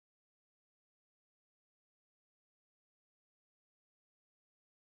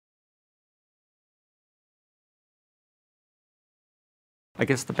I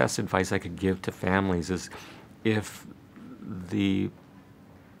guess the best advice I could give to families is if the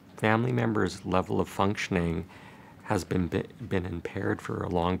family member's level of functioning has been impaired for a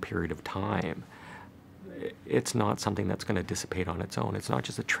long period of time, it's not something that's going to dissipate on its own. It's not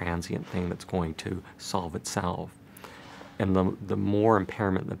just a transient thing that's going to solve itself. And the more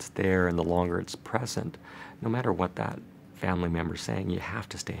impairment that's there and the longer it's present, no matter what that family member's saying, you have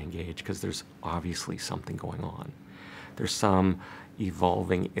to stay engaged because there's obviously something going on. There's some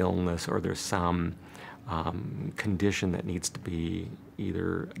evolving illness or there's some condition that needs to be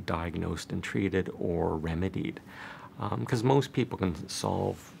either diagnosed and treated or remedied. Because most people can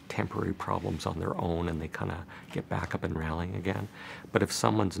solve temporary problems on their own and they kind of get back up and rallying again. But if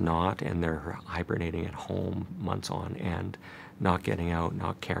someone's not and they're hibernating at home months on end, not getting out,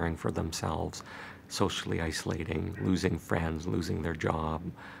 not caring for themselves, socially isolating, losing friends, losing their job,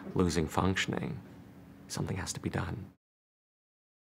 losing functioning, something has to be done.